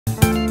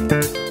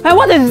And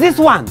what is this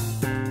one?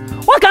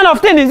 What kind of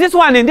thing is this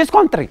one in this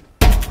country?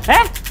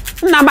 Eh?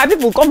 Now my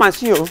people come and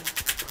see you.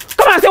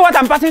 Come and see what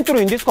I'm passing through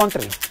in this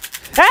country.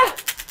 Eh?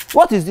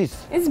 What is this?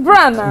 It's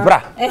bra now.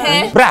 Bra.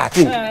 Bra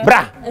thing.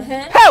 Bra.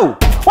 How?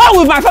 Why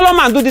would my fellow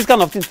man do this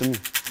kind of thing to me?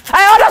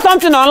 I order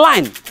something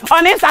online,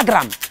 on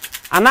Instagram,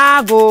 and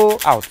I go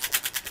out.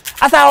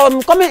 As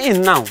I'm coming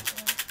in now,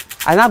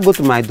 I now go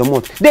to my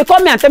domot. They call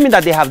me and tell me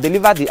that they have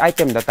delivered the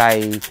item that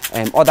I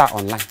order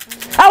online.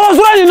 I was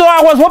running,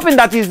 I was hoping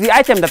that is the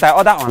item that I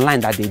order online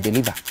that they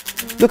deliver.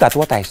 Look at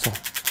what I saw.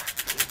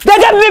 They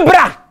gave me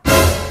bra.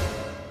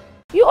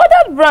 You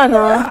ordered bra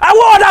now? I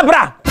will order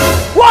bra.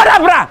 What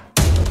order bra?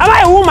 Am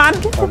I a woman?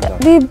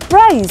 The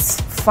bra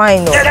is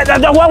fine. If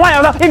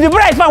the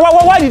bra is fine,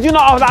 why did you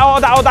not order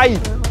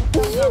it?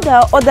 Did you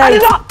order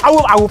it?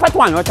 I will fight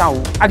one.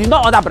 I did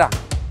not order bra.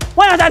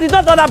 Why I did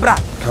not order bra?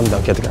 Calm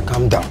down, Ketika,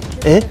 calm down.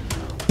 Eh?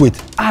 Wait,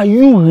 are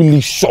you really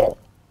sure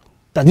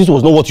that this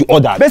was not what you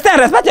ordered? Bester,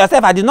 respect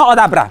yourself. I did not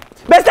order bra.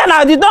 Bester,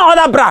 I did not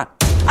order bra.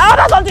 I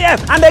ordered something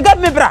else and they gave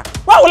me bra.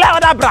 Why will I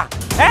order bra?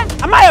 Eh?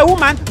 Am I a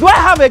woman? Do I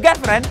have a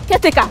girlfriend?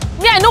 Caretaker,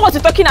 me, I know what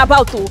you're talking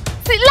about. Oh.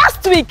 See,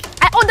 last week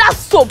I ordered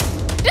soap.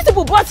 These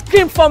people bought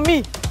cream for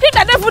me. Cream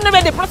that they don't even know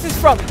where they process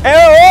from.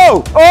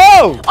 Oh!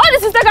 All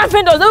these Instagram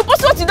vendors, they will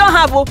post what you don't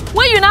have. Oh.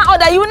 When you now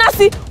order, you will now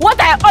see what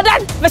I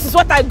ordered versus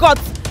what I got.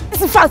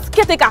 This is fast,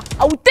 caretaker.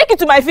 I will take you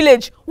to my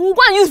village. We will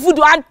go and use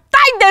voodoo and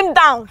tie them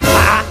down.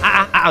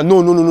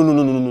 No.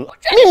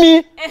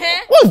 Mimi,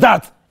 what's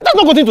that? Let's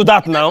not go into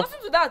that now.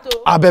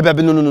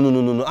 Baby,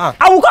 no.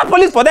 I will call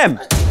police for them.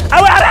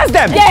 I will arrest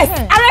them. Yes,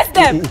 arrest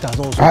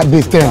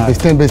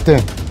them. Best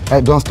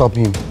don't stop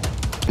him.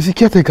 You see,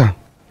 caretaker,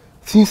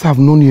 since I've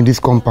known you in this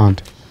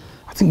compound,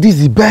 I think this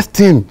is the best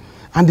thing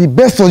and the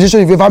best suggestion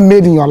you've ever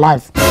made in your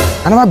life.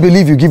 I never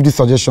believe you give this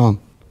suggestion.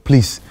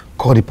 Please,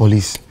 call the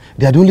police.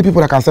 They are the only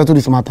people that can settle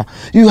this matter.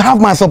 You have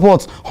my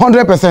support,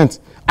 100%.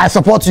 I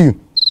support you.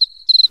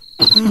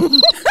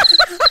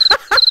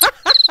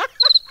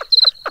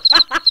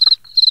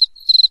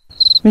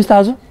 Mr.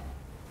 Azu,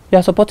 you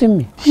are supporting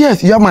me?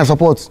 Yes, you have my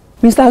support.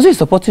 Mr. Azu is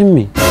supporting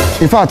me.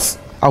 In fact,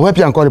 I'll help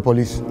you and call the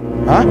police.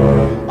 Huh?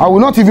 I will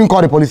not even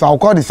call the police. I'll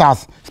call the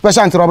SARS,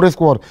 Special Anti-Robbery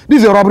Squad.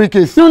 This is a robbery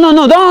case. No,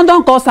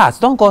 don't call SARS.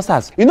 Don't call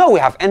SARS. You know we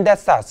have ended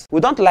SARS.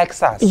 We don't like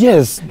SARS.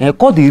 Yes.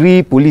 Call the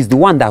real police, the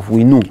one that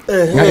we know.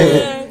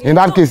 In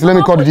that case, let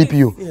me call the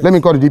DPO. Let me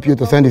call the DPO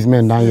to send his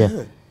men down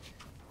here.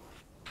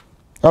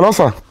 Hello,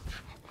 sir.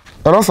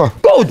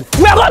 Good.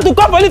 We are going to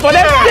call police for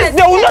them.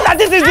 They will know that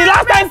this is the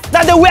last time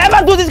that they will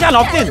ever do this kind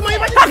of thing.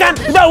 How can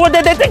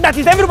they think that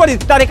it's everybody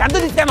that they can do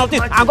this kind of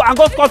thing and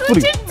go scot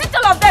free? Teach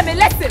all of them a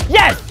lesson.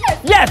 Yes.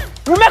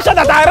 We'll make sure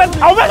that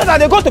I'll make sure that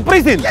they go to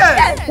prison.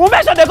 Yes. We'll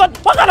make sure they go.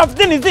 What kind of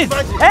thing is this?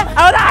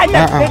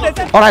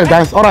 All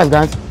right,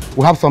 guys.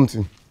 We have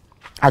something.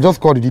 I just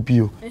called the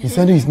DPO. He's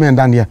sending his men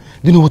down here.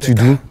 Do you know what you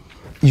do?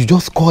 You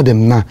just call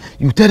them now.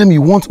 You tell them you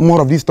want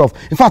more of this stuff.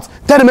 In fact,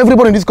 tell them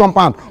everybody in this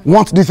compound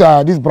wants this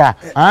bra.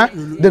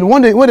 Then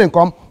when they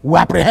come, we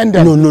apprehend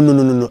them.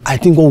 No. I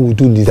think what we'll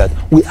do is that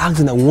we ask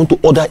them that we want to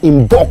order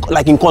in bulk,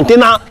 like in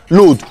container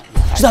load.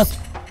 So that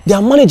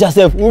their manager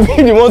will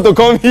be the one to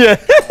come here.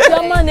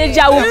 Your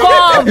manager will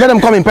come. Let them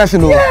come in person,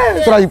 so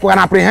that you can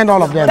apprehend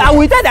all of them. That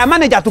we tell their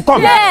manager to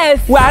come. Yes.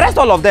 We arrest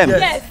all of them.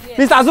 Yes.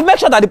 Mr. Azu, make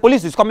sure that the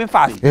police is coming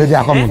fast. Yeah, they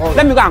are coming.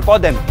 Let me go and call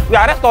them. We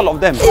arrest all of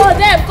them. Call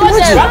them.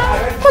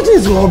 What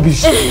is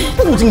rubbish?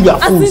 Don't think we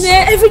are fools.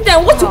 Every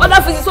time, what you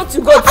order for is what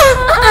you got.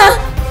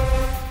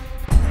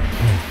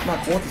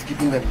 Mark, what is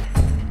keeping them?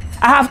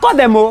 I have called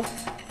them, I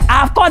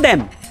have called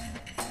them.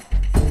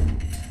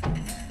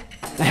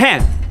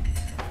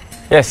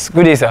 Yes,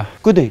 good day, sir.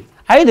 Good day.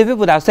 Are you the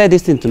people that said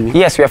this thing to me?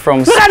 Yes, we are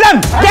from... Look at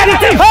them! They're the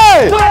thief!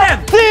 Hey! Look at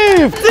them!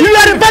 Thief! You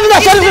are the person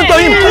that said this to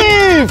him!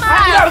 Thief!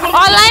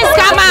 Online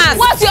scammers!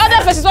 What's your order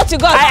versus what you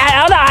got?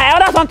 I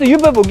order something, you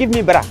people give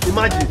me bra.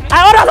 Imagine.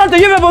 I order something,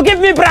 you people give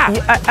me bra.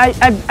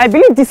 I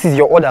believe this is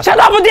your order. Shut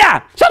up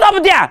there!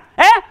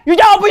 You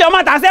just open your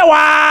mouth and say,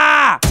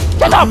 wow!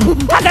 Shut up!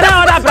 How can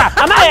I order bra?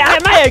 Am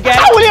I a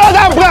girl? How will you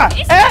order bra?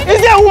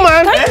 Is he a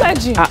woman? Can you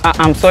imagine?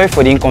 I'm sorry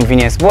for the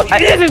inconvenience, but...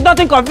 This is not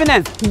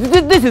inconvenience.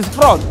 This is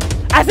fraud.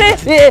 I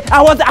say,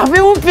 I've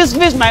even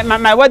fixed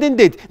my wedding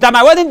date. That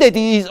my wedding date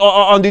is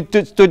on the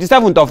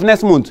 27th of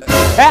next month.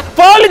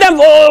 For only them,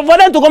 for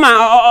them to come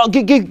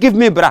and give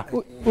me bra.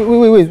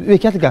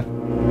 Wait, Katika.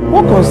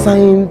 What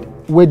concerned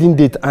wedding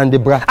date and the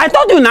bra? I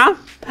told you now.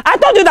 I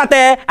told you that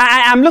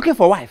I am looking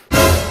for wife.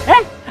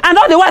 And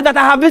all the wives that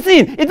I have been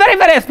seeing, it's very,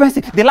 very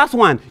expensive. The last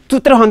one,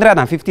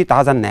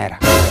 350,000 naira.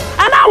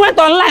 And I went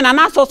online and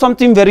I saw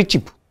something very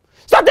cheap.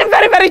 Something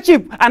very, very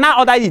cheap. And I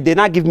ordered it, they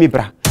now give me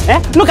bra.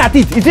 Look at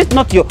it. Is it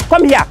not your...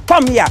 Come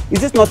here.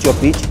 Is this not your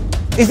page?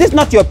 Is this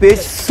not your page?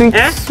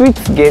 Sweet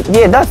girl.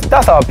 Yeah,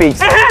 that's our page.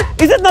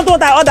 Is it not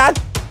what I ordered?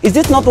 Is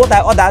this not what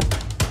I ordered?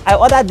 I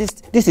ordered this.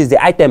 This is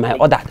the item I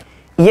ordered.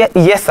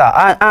 Yes, sir.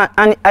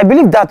 And I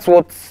believe that's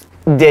what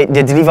they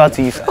delivered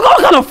to you, sir.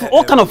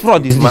 What kind of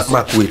fraud is this?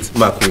 Mark, wait.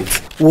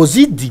 Was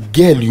it the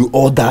girl you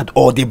ordered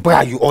or the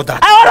bra you ordered?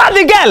 I ordered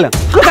the girl.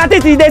 Look at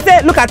it. They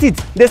say, look at it.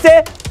 They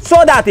say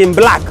sold out in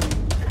black,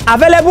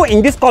 available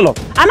in this color.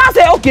 And I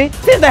say, okay,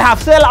 since they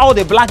have sold all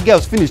the black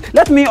girls finished,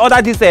 let me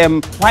order this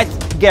white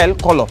girl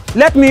color.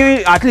 Let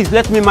me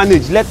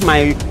manage. Let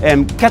my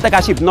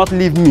caretakership not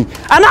leave me.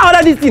 And I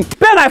order this thing.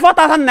 Pay my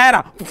 4,000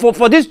 naira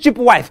for this cheap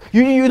wife.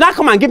 You now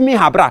come and give me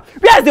her bra.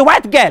 Where is the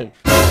white girl?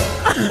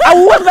 I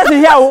will one person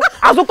here.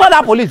 I will call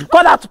that police.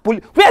 Call that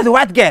police. Where is the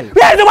white girl?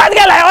 Where is the white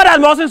girl I ordered,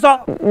 Mosin,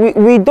 sir?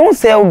 We don't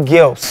sell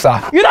girls,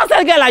 sir. You don't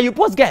sell girl like you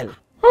post girl.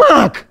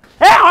 Mark,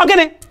 Hey,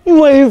 Ogene.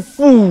 you are a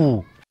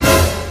fool.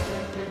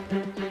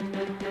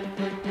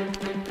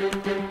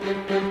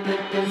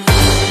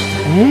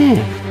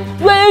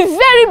 You are a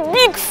very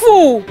big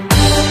fool.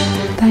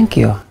 Thank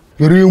you.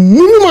 You're a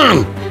money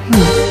man.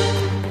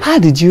 How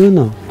did you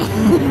know?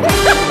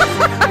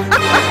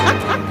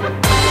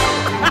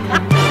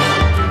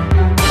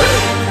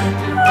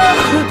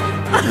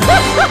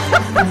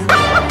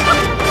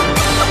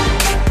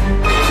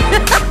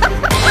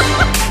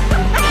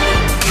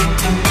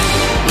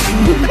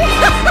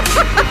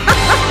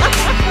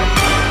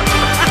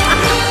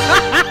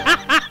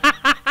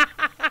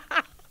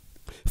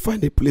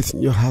 Find a place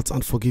in your heart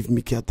and forgive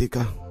me,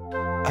 caretaker.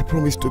 I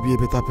promise to be a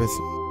better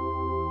person.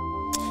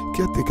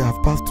 Caretaker,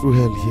 I've passed through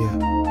hell here.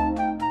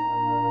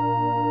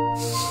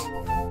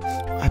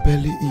 I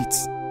barely eat.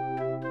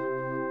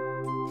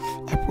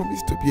 I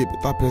promise to be a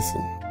better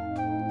person.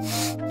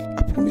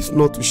 I promise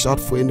not to shout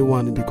for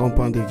anyone in the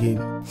compound again.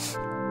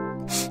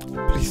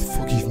 Please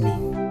forgive me.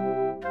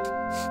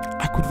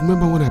 I could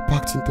remember when I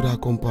packed into that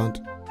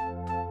compound.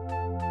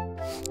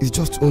 It's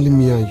just only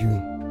me and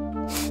you.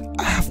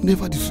 I have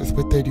never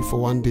disrespected you for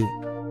one day.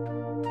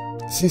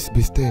 Since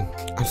Basten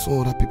and some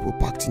other people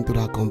packed into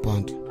that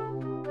compound,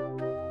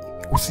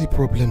 we see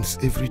problems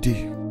every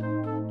day.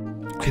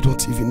 I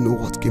don't even know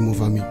what came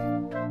over me.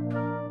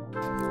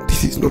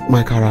 This is not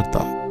my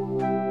character.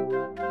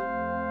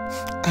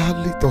 I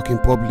hardly talk in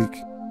public.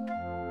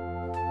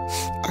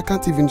 I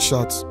can't even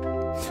shout.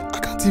 I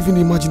can't even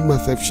imagine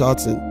myself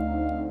shouting.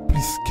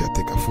 Please,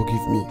 caretaker,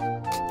 forgive me.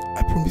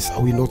 I promise I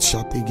will not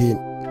shout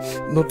again.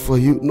 Not for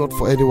you, not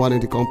for anyone in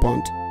the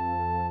compound.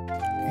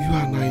 You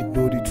and I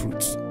know the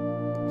truth.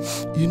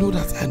 You know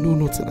that I know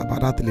nothing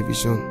about that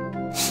television.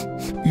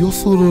 You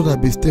also know that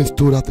Basten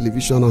stole that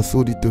television and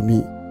sold it to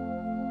me.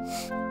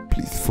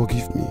 Please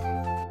forgive me.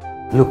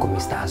 Look,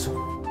 Mr. Azu,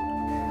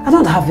 I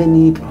don't have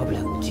any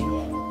problem with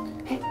you.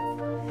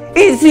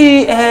 It's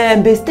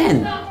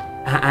Basten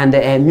and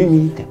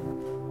Mimi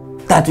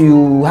that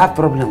you have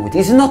problem with.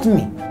 It's not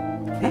me.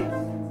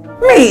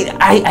 Me,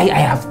 I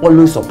have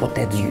always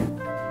supported you.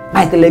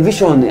 My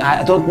television,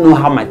 I don't know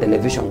how my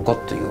television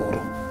got to your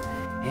room.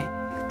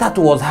 That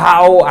was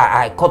how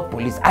I called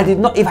police. I did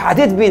not, if I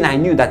had been, I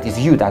knew that it's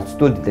you that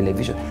stole the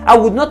television. I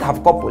would not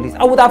have called police.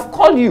 I would have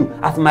called you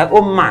as my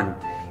own man.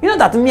 You know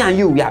that me and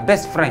you, we are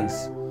best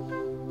friends.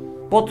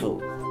 But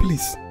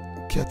please,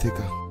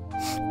 caretaker,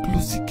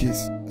 close the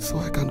case so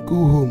I can go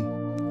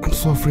home. I'm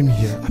suffering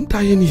here. I'm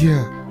dying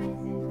here.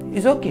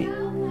 It's okay.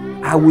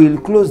 I will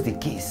close the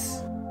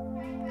case.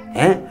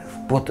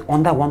 But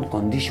under one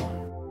condition.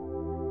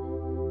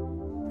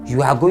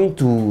 You are going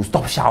to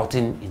stop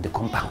shouting in the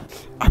compound.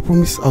 I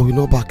promise I will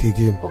not back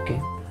again. Okay.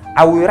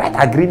 I will write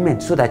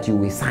agreement so that you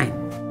will sign.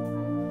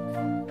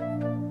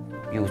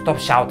 You will stop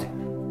shouting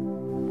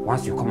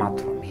once you come out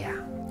from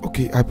here.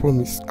 Okay, I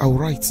promise. I will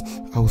write.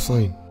 I will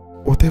sign.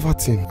 Whatever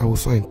thing, I will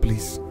sign,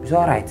 please. It's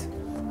alright.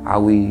 I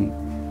will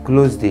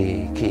close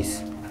the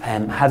case.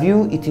 Have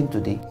you eaten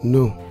today?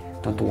 No.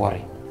 Don't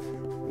worry.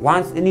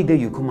 Once, any day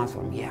you come out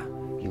from here,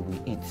 you will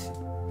eat.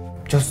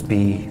 Just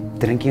be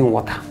drinking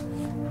water.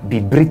 Be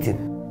breathing.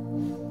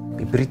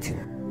 Be breathing.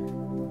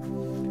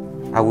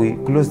 I will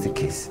close the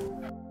case.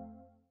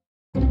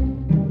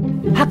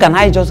 How can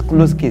I just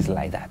close case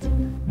like that?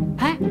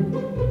 Huh?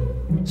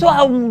 So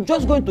I'm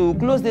just going to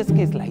close this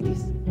case like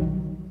this.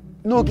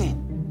 No gain.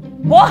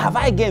 What have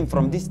I gained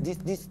from this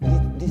thing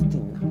now?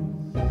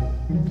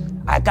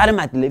 I carry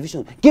my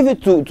television, give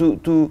it to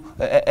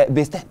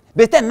Basten.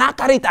 Basten now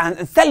carry it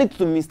and sell it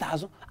to Mr.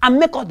 Azu and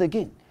make all the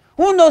gain.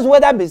 Who knows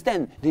whether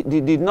Basten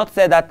did not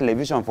sell that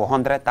television for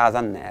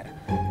 100,000 naira?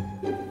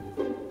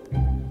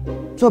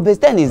 So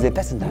Basten is the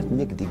person that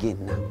make the gain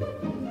now.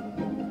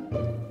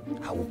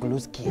 I will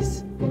close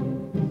case.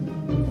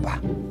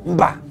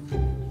 Mba.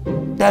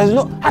 There is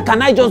no. How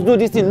can I just do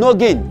this thing? No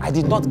gain. I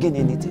did not gain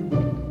anything.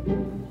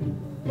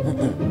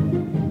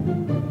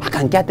 How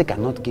can caretaker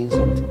not gain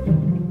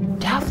something?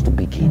 They have to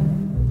begin.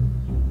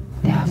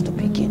 They have to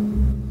begin.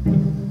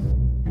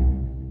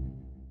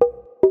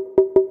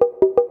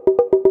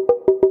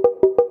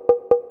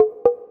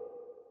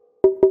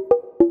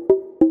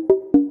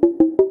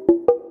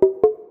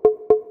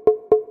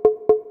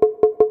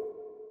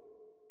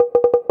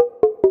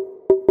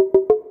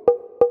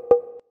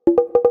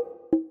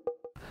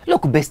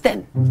 Look,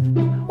 Basten,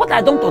 what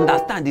I don't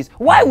understand is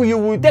why will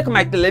you take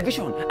my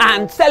television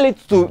and sell it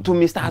to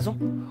Mr. Azu?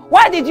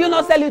 Why did you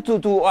not sell it to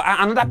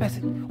another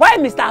person? Why,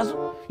 Mr.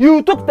 Azu?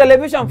 You took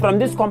television from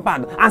this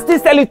compound and still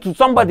sell it to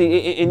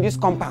somebody in this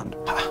compound.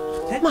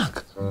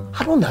 Mark,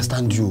 I don't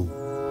understand you.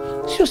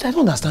 Seriously, I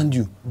don't understand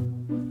you.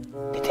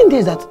 The thing there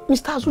is that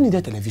Mr. Azu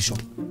needed television.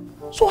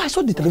 So I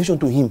sold the television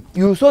to him.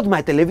 You sold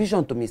my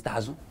television to Mr.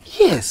 Azu?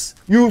 Yes.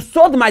 You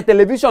sold my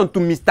television to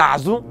Mr.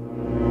 Azu?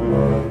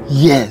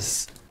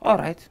 Yes. All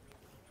right.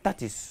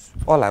 That is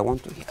all I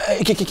want to hear.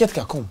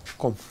 Ketika,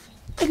 come.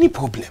 Any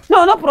problem?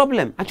 No, no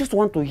problem. I just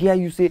want to hear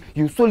you say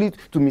you sold it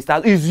to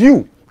Mr. Azu. It's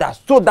you that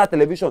sold that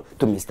television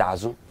to Mr.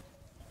 Azu.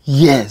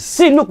 Yes.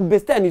 See, look,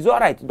 Besten is all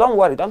right. Don't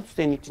worry. Don't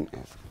say anything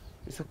else.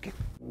 It's okay.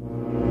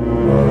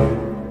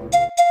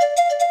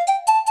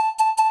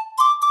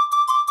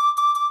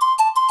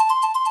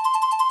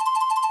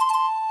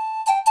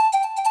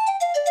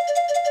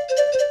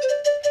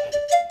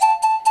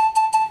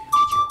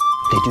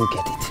 Did you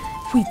get it?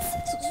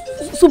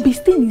 Wait, so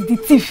Besten is the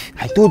thief?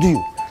 I told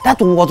you.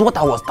 That was what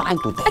I was trying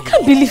to tell you. I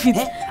can't believe it.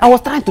 I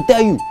was trying to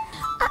tell you.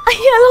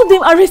 He allowed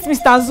them arrest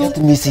Mr. Azu. Let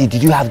me see.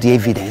 Did you have the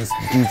evidence?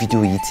 Did you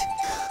video it?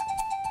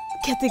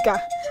 Caretaker,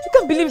 I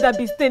can't believe that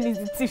Besten is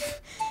the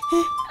thief.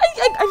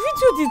 I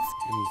videoed it.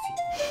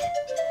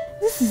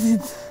 Let me see. This is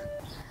it.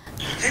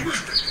 Emma,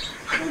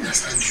 I don't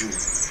understand you.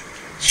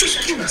 Just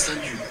I don't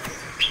understand you.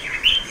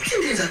 The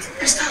thing is that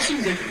Mr. Azu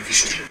needed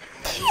television.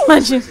 Can you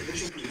imagine?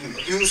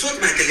 You sold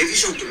my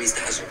television to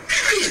Mr. Azu?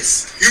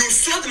 Yes. You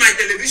sold my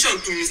television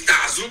to Mr.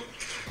 Azu?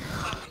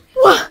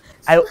 What?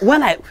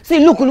 When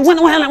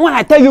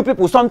I tell you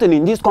people something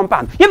in this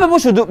compound, you people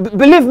should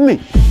believe me.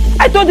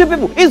 I told you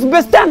people, it's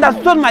Besten that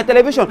stole my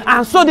television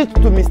and sold it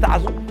to Mr.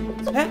 Azu.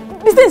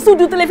 Besten sold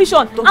the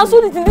television and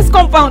sold it in this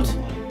compound.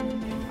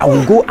 I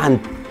will go and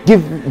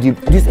give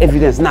this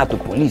evidence now to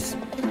police.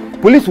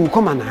 Police will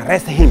come and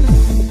arrest him.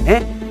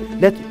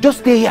 Just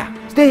stay here.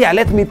 Stay here.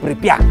 Let me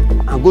prepare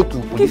and go to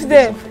police. Give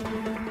them.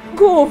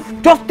 Go.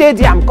 Just stay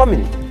there. I'm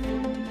coming.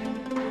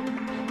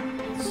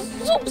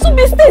 So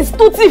Besten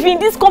stole thief in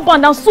this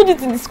compound and sold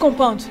it in this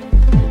compound.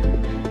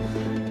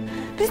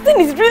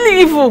 Besten is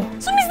really evil.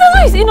 So Mr.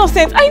 Azu is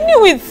innocent. I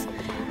knew it.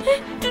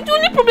 The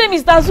only problem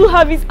Mr. Azu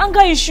have is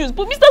anger issues,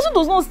 but Mr. Azu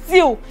does not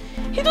steal.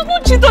 He does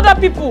not cheat other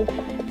people.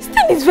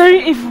 Besten is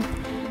very evil.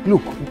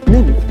 Look,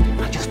 maybe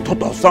I just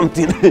thought of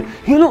something.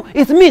 You know,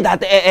 it's me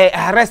that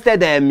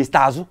arrested Mr.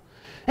 Azu.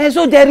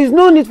 So there is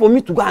no need for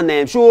me to go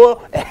and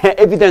show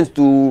evidence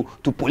to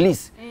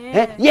police.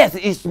 Yes,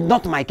 it's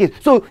not my case.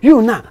 So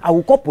you now, I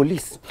will call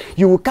police.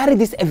 You will carry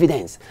this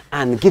evidence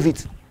and give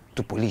it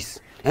to police.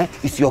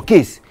 It's your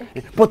case.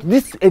 But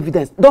this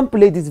evidence, don't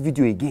play this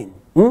video again.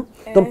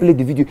 Don't play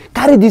the video.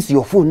 Carry this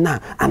your phone now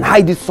and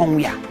hide it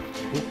somewhere.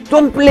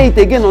 Don't play it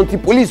again until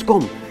police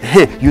come.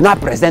 You now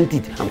present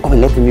it. I'm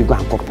coming, let me go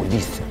and call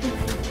police.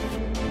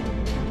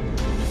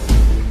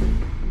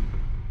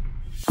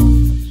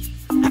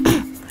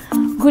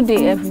 Good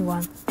day,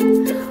 everyone.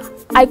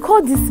 I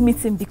called this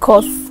meeting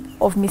because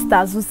of Mr.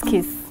 Azu's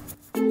case.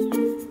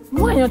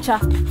 Mwanyocha,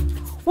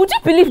 would you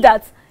believe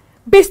that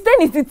Besten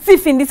is the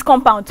thief in this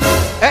compound?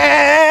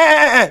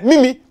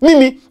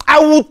 Mimi, I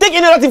will take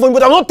any other thing from you,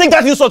 but I will not take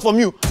that insult from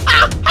you.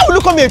 How will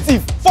you call me a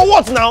thief? For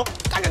what now?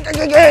 Can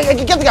you hear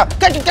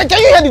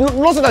the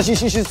nonsense that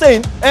she's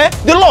saying?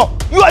 The law.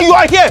 You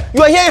are here.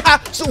 You are hearing her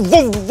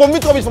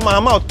vomit rubbish from my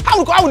mouth. How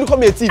will you call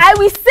me a thief? I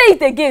will say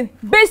it again.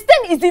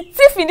 Besten is the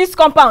thief in this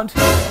compound.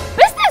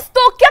 Besten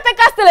stole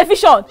caretaker's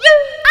television and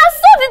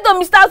sold it to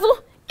Mr. Azu.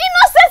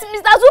 Innocent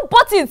Mr. Azu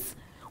bought it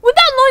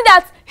without knowing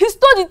that he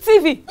stole the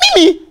TV.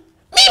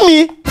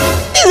 Mimi,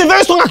 this is a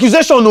very strong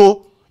accusation,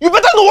 no? You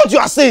better know what you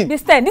are saying.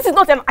 Besten, this is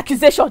not an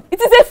accusation. It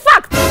is a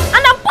fact.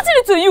 And I'm putting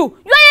it to you.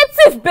 You are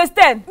a thief,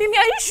 Besten. Mimi,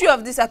 are you sure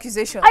of this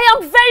accusation? I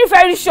am very,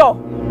 very sure.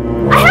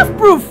 I have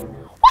proof.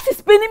 What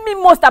is paining me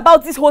most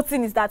about this whole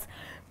thing is that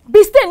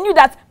Besten knew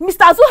that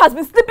Mr. Azu has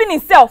been sleeping in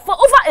his cell for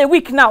over a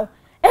week now.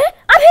 And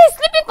he is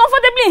sleeping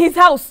comfortably in his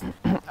house.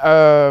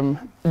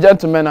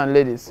 Gentlemen and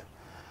ladies,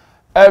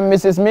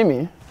 Mrs.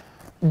 Mimi,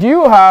 do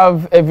you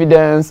have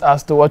evidence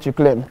as to what you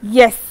claim?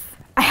 Yes,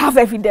 I have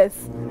evidence.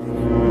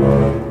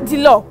 The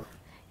law.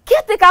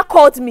 Caretaker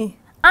called me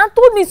and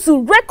told me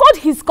to record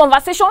his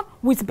conversation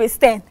with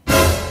Besten.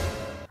 And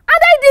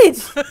I did.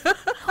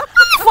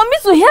 Only for me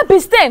to hear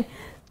Besten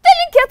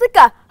telling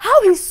Caretaker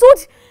how he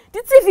sold the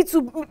TV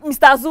to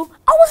Mr. Azu,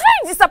 I was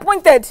very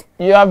disappointed.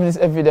 You have this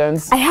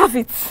evidence? I have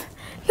it.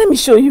 Let me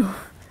show you.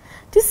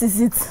 This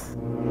is it.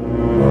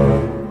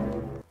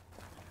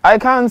 I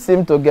can't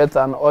seem to get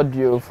an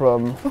audio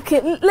from...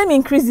 Okay, let me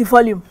increase the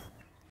volume.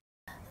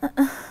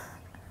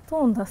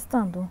 Don't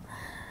understand though.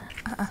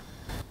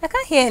 I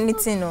can't hear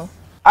anything, no.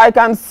 I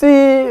can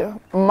see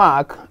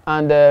Mark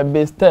and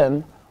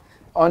Besten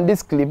on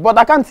this clip, but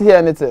I can't hear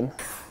anything.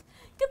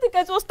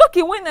 It was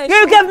talking when I...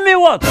 You gave me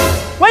what?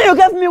 When you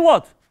gave me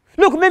what?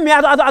 Look, Mimi,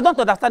 I don't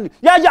understand it.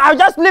 Yeah, I'll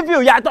just leave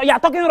you. You're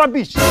talking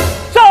rubbish.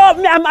 So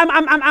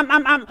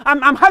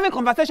I'm having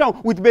conversation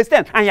with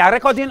Besten and you're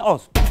recording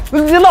us.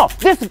 You know,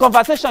 this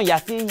conversation you're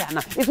seeing here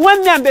now, it's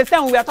when me and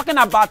Besten we are talking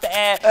about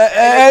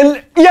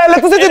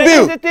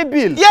electricity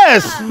bill.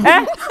 Yes.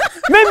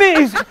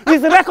 Mimi is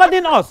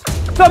recording us.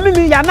 So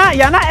Mimi, you're not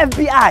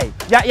FBI.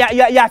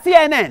 You're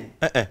CNN.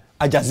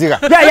 Al Jazeera.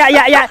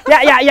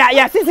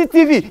 Yeah,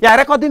 CCTV. You're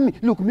recording me.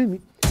 Look, Mimi,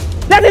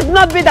 Let it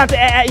not be that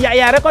you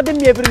are recording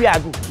me everywhere I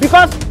go.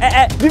 Because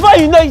before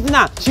you know it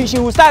now, she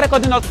will start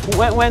recording us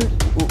when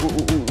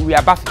we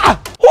are back.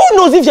 Who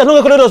knows if she has not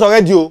recorded us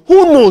already? Who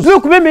knows?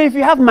 Look, maybe if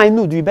you have my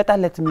nude, you better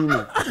let me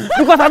know.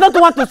 Because I don't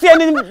want to see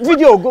any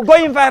video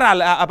going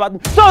viral about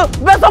me. So,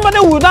 but somebody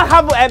will not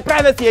have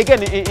privacy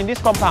again in this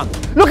compound.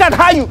 Look at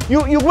how you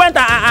went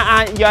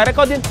and you are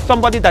recording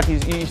somebody that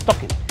is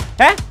talking.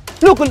 Eh?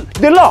 Look,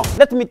 the law,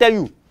 let me tell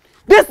you.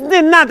 This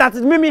thing now that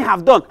Mimi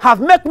have done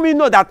have made me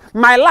know that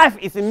my life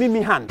is in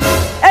Mimi's hand.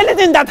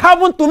 Anything that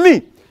happened to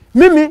me,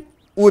 Mimi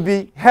will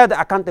be held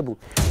accountable.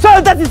 So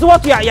that is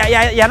what you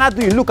are not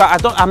doing. Look,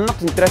 I'm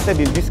not interested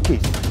in this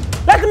case.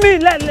 Let me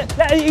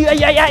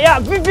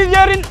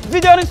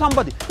videoing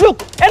somebody.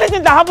 Look,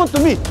 anything that happens to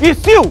me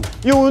is you.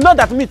 You will know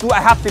that me too,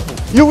 I have people.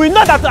 You will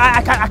know that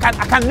I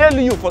can nail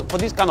you for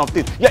this kind of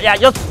thing. Yeah,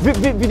 just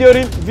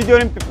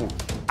videoing people.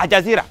 Al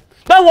Jazeera.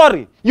 Don't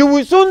worry, you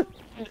will soon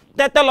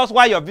tell us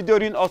why you're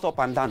videoing us up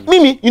and down.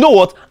 Mimi, you know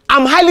what?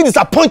 I'm highly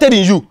disappointed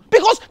in you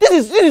because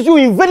this is you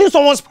invading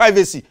someone's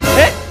privacy.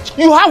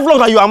 You have luck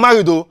that you are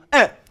married, though.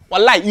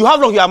 Wallahi, you have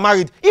luck you are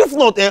married. If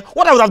not,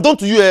 what I would have done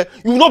to you,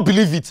 you will not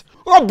believe it.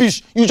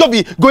 Rubbish. You just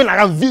be going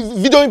around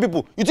videoing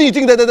people. You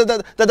think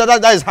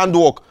that is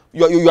handwork?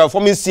 You are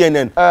forming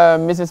CNN.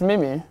 Mrs.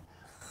 Mimi,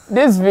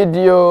 this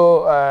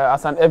video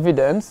as an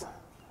evidence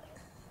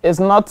is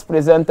not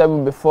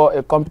presentable before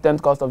a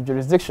competent court of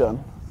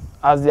jurisdiction,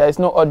 as there is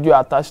no audio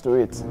attached to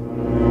it.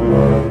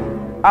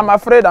 I'm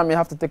afraid I may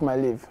have to take my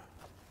leave.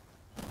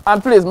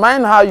 And please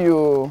mind how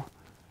you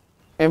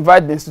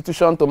invite the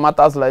institution to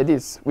matters like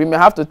this. We may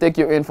have to take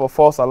you in for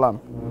false alarm.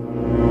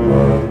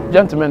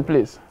 Gentlemen,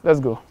 please, let's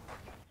go.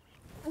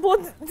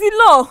 But the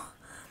law.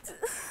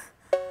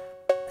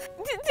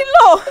 The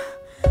law.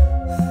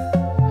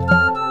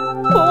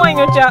 But when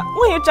you're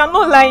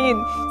not lying,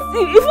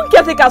 even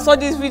caretaker saw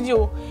this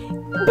video.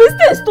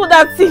 Business stole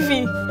that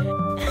TV.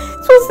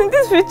 It was in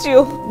this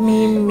video.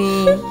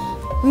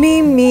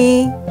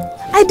 Mimi,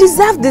 I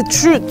deserve the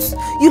truth.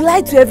 You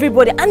lied to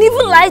everybody and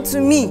even lied to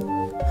me.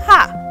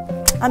 Ha!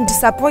 I'm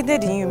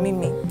disappointed in you,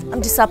 Mimi. I'm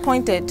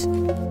disappointed.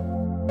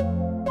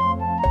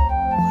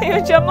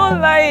 I'm not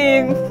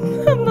lying.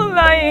 I'm not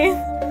lying.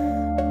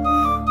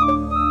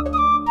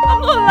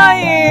 I'm not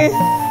lying.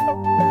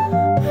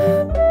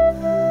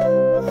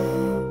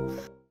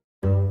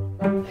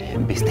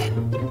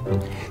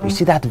 You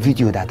see that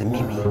video that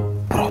Mimi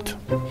brought?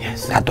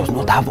 Yes. That does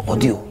not have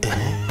audio.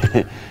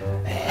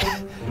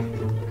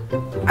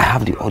 I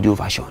have the audio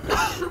version.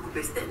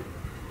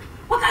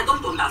 What I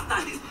don't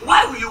understand is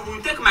why will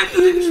you take my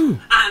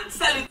television and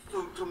sell it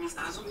to Mr.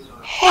 Azu?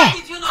 Why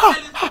did you not sell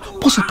it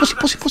to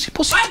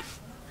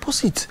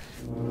Pause it.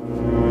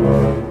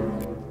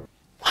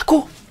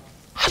 Marco,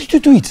 how did you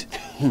do it?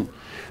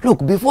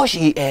 Look, before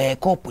she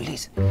called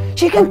police,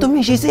 she came to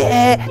me. She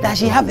said that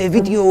she have a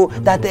video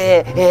that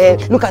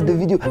look at the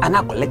video, and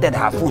I collected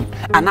her phone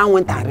and I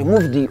went and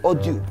removed the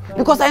audio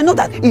because I know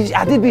that if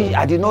I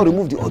did not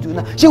remove the audio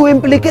now, she will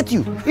implicate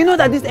you. You know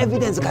that this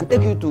evidence can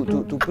take you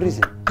to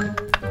prison.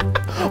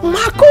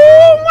 Marco.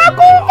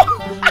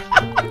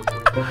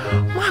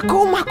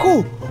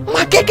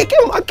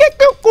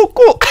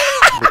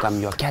 Look, I'm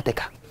your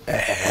caretaker.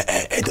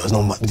 It does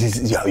not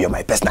matter. You're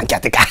my personal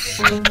caretaker.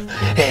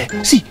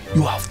 See,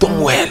 you have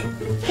done well.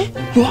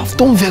 You have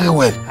done very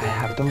well. I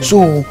have done.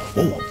 So,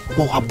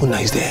 what happened now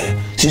is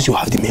since you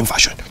have the main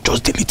version,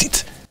 just delete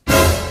it.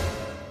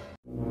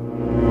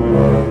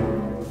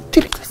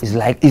 It's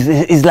like.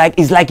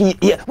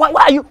 Why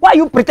are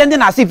you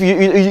pretending as if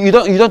you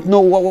don't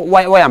know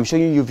why I'm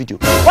showing you video?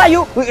 Why are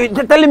you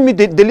telling me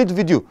delete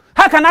video?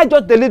 How can I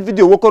just delete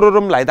video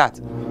wokororom like that?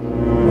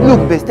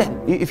 Look,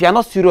 Besten, if you are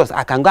not serious,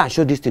 I can go and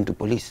show this thing to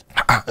police.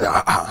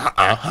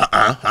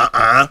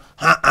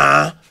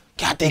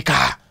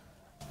 Caretaker.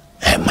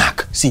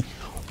 Mark, see,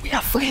 we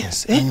are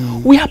friends.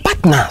 We are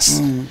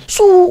partners.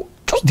 So,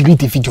 just delete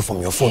the video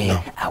from your phone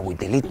now. I will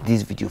delete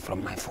this video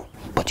from my phone,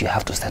 but you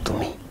have to settle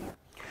me.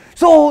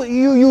 So,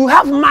 you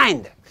have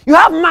mind. You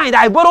have mind.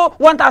 I borrow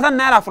 1,000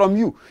 naira from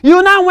you.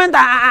 You now went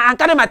and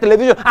carried my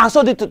television and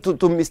sold it to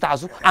Mr.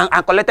 Azu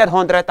and collected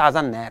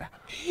 100,000 naira.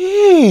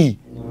 Hey!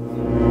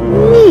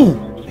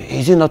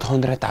 Is it not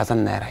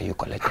 100,000 naira you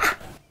collected?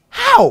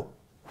 How?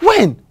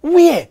 When?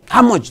 Where?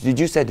 How much did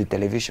you sell the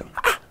television?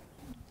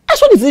 I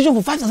sold the television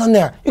for 5,000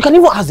 naira. You can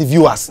even ask the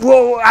viewers.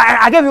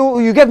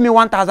 Well, you gave me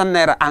 1,000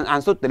 naira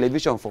and sold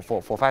television for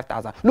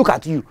 5,000. Look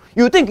at you.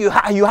 You think you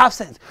have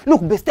sense.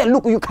 Look, Bestel,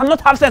 look, you cannot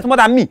have sense more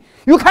than me.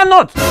 You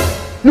cannot.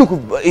 Look,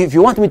 if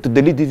you want me to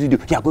delete this video,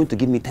 you are going to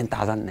give me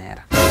 10,000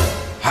 naira.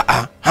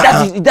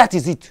 That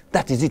is it.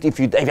 If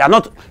you are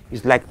not,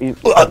 it's like. Come.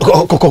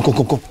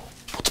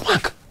 But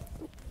Mark,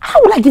 how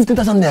will I give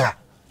 10,000 naira?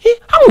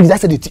 How much did I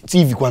sell the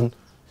TV one?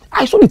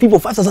 I sold the TV for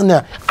 5,000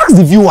 naira. Ask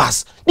the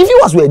viewers. The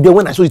viewers were there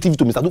when I sold the TV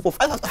to Mr. Du for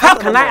 5,000. How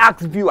can I ask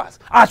viewers?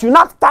 I should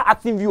not start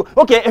asking viewers.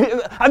 Okay,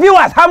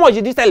 viewers, how much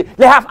did you sell it?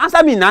 They have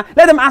answered me now.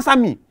 Let them answer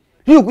me.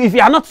 Look, if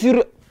you are not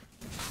serious.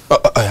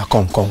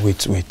 Come,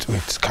 wait,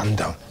 calm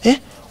down.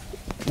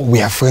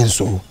 We are friends,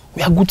 so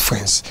we are good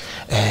friends.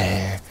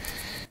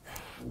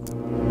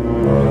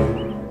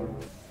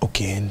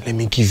 Okay, let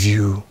me give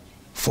you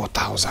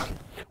 4,000.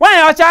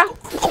 Why, Ocha?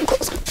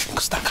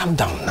 Calm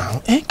down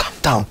now. Calm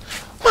down.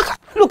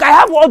 Look, I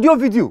have audio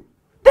video.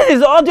 This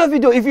is audio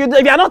video. If you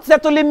are not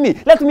settling me,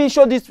 let me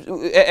show this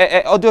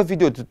audio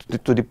video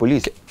to the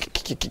police.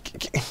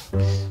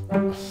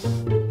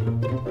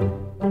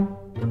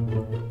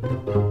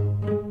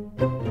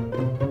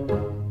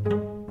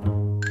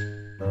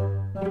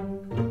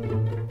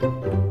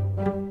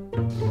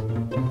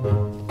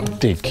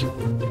 Take.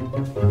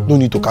 No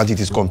need to count it,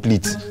 it's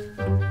complete.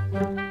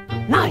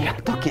 Now you are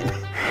talking.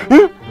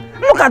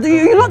 Look at you.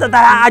 You know that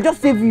I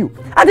just saved you.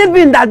 I didn't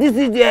mean that this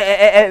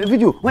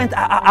video went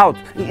out.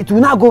 It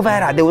will now go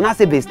viral. They will not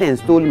say Besten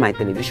stole my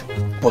television.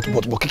 But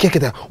what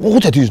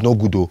you're doing is not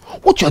good though.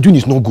 What you're doing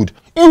is not good.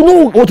 You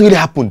know what really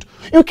happened?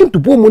 You came to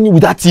borrow money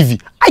with that TV.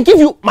 I gave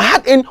you my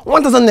hard-earned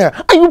 1,000 naira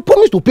and you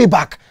promised to pay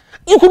back.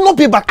 You could not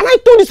pay back. And I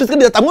told this person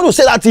that I'm going to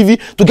sell that TV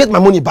to get my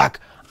money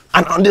back.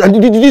 And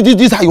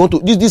this is how you want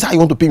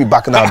to pay me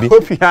back now, I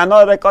hope you are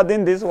not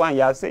recording this one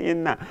you are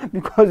saying now,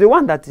 because the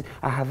one that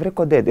I have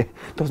recorded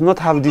does not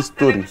have this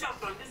story.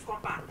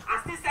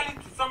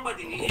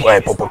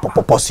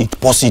 Pause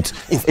it.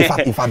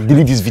 In fact,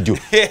 delete this video.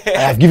 I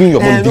have given you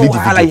your money. Delete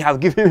this video. You have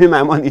given me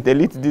my money.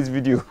 Delete this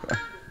video.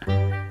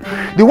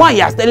 The one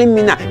you are telling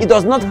me now, it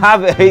does not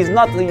have. It's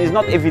not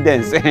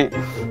evidence.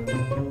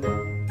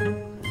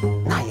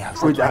 Now you have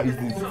said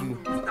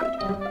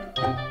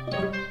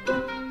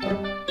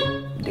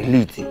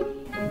delete it.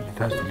 It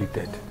has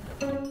deleted.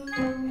 You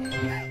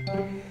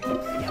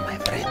are my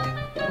friend.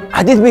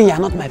 I didn't mean you are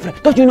not my friend.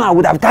 Don't you know I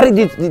would have carried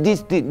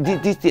this thing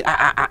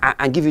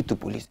and give it to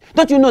police?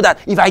 Don't you know that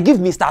if I give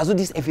Mr. Azu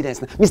this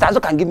evidence, Mr.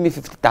 Azu can give me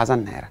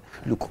 50,000 naira?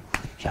 Look,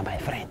 you are my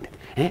friend.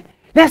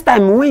 Next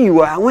time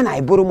when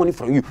I borrow money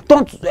from you,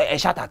 don't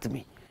shout at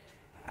me.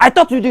 I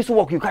taught you this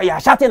work. You are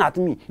shouting at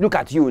me. Look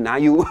at you now.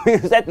 You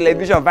set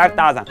television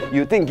 5,000.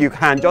 You think you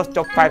can just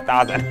chop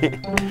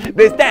 5,000?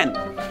 They stand.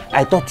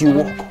 I taught you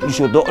work. You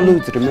should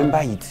always remember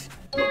it.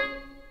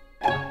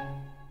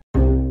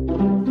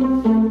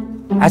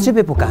 As you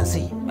people can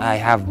see, I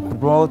have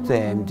brought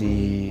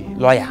the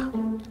lawyer,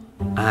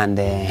 and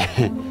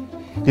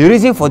the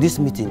reason for this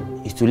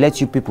meeting is to let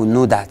you people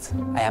know that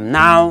I am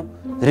now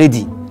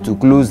ready to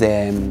close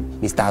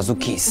Mr. Azu's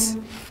case,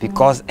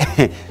 because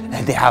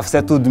they have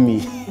settled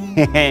me.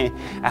 I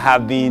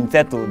have been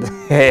settled.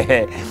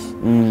 They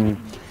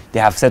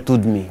have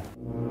settled me.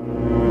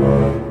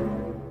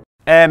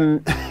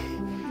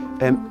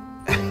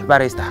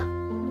 Barrister.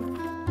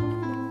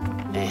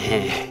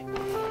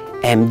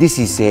 This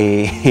is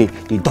a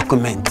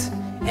document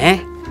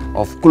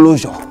of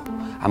closure.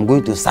 I'm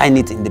going to sign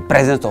it in the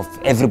presence of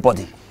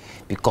everybody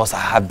because I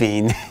have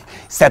been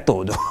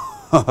settled.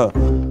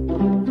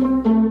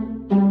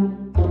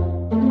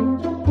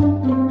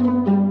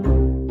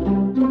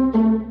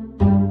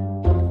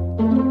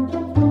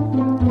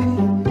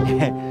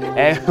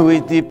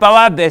 With the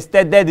power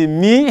vested in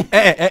me.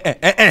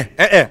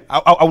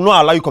 I will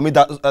not allow you to commit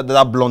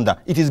that blunder.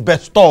 It is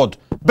bestowed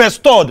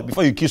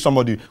before you kill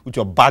somebody with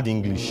your bad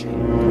English.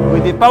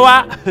 With the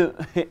power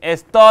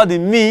stored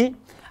in me,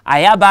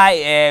 I hereby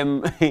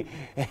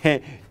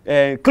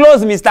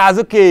close Mr.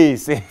 Azu's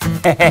case. You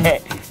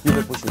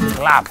people should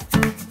clap.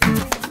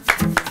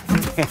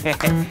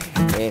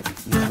 You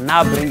can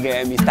now bring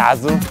Mr.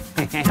 Azu.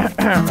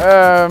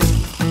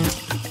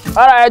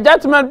 All right,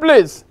 gentlemen,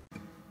 please.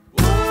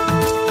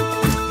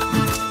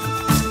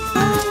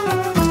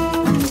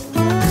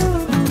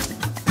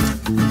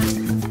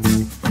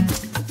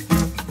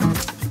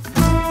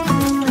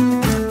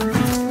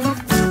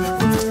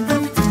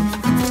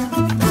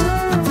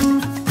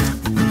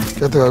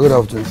 Good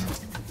afternoon.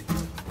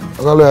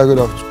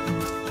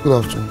 Good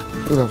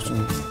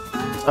afternoon.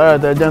 All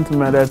right,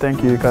 gentlemen,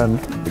 thank you. You can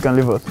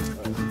leave us.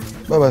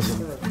 Bye, sir.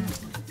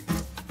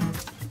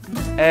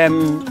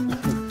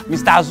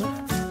 Mr.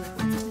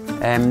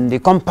 Azu, the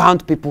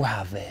compound people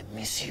have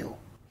missed you.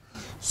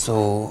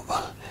 So,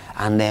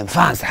 and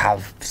fans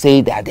have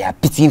said that they are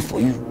pitying for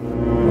you.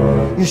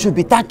 You should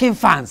be thanking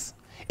fans.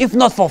 If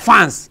not for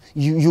fans,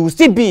 you will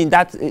still be in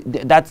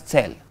that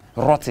cell,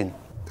 rotting.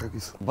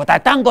 But I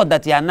thank God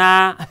that you are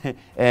now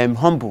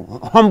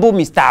humble,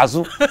 Mr.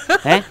 Azu.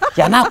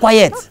 You are now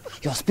quiet.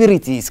 Your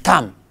spirit is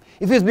calm.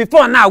 If it's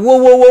before now,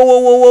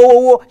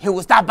 whoa, he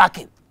will start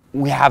backing.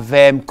 We have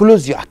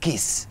closed your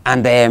case,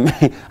 and I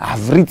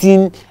have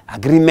written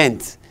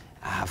agreement.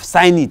 I have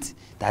signed it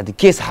that the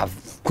case have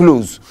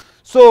closed.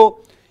 So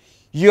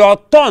your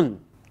turn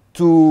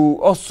to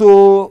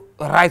also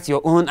write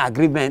your own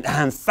agreement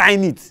and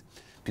sign it,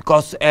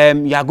 because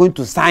you are going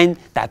to sign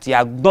that you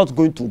are not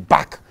going to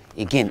back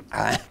again.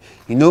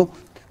 You know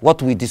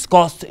what we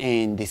discussed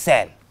in the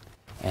cell.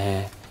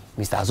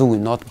 Mr. Azu will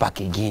not back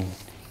again,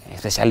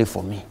 especially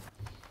for me.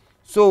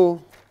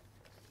 So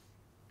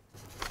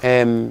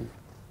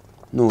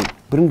no,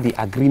 bring the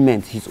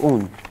agreement, his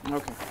own.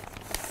 Okay.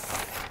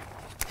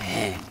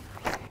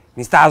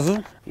 Mr.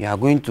 Azu, you are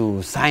going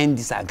to sign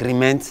this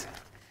agreement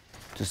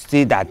to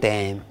state that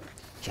you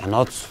are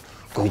not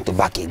going to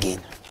back again.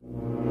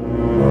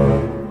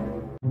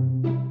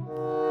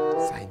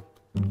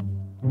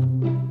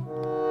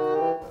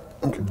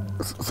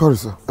 Sorry,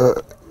 sir.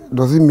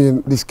 Does it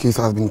mean this case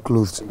has been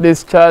closed?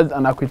 Discharged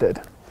and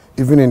acquitted.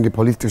 Even in the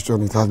police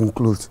station, it has been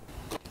closed.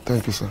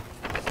 Thank you, sir.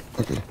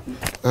 Okay.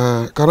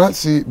 Can I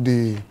see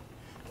the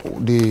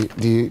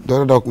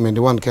other document,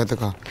 the one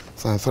caretaker,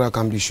 so I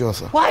can be sure,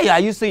 sir? Why are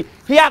you saying?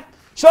 Here,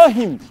 show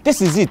him.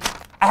 This is it.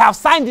 I have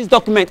signed this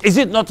document. Is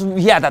it not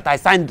here that I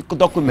signed the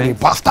document? You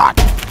bastard!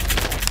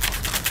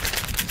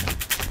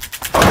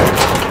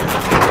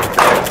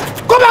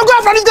 Come on, go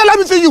in front of this girl, let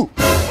me see you.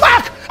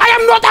 Mark, I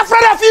am not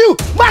afraid of you.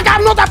 Mark, I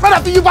am not afraid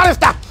of you,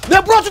 barrister. They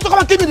brought you to come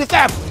and kill me the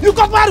same. You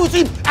got married with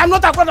him. I am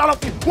not afraid of all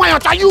of you. Why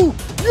are you?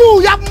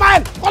 You have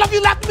mine. All of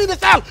you left me in the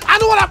cell. I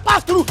know what I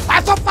passed through.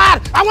 I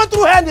suffered. I went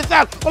through here in the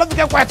cell. All of you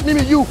get quiet.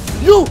 Mimi, you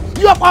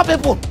of all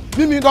people.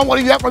 Mimi, don't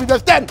worry. You hear from me.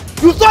 Just 10.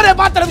 You sold a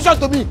bad television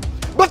to me.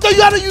 But you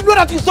know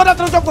that you saw that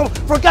television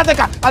from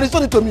caretaker and you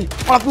sold it to me.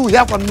 All of you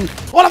hear from me.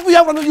 All of you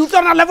hear from me. You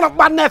saw that level of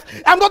madness.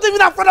 I'm not even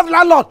afraid of the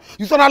landlord.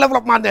 You saw that level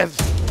of madness.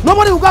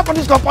 Nobody will go out from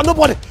this compound.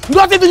 Nobody.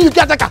 Not even you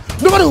caretaker.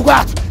 Nobody will go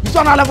out. You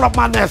saw that level of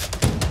madness.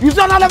 You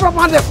saw that level of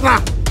madness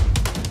now.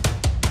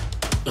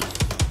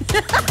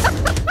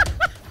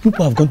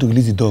 People have gone to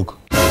release the dog.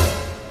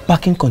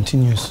 Barking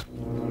continues.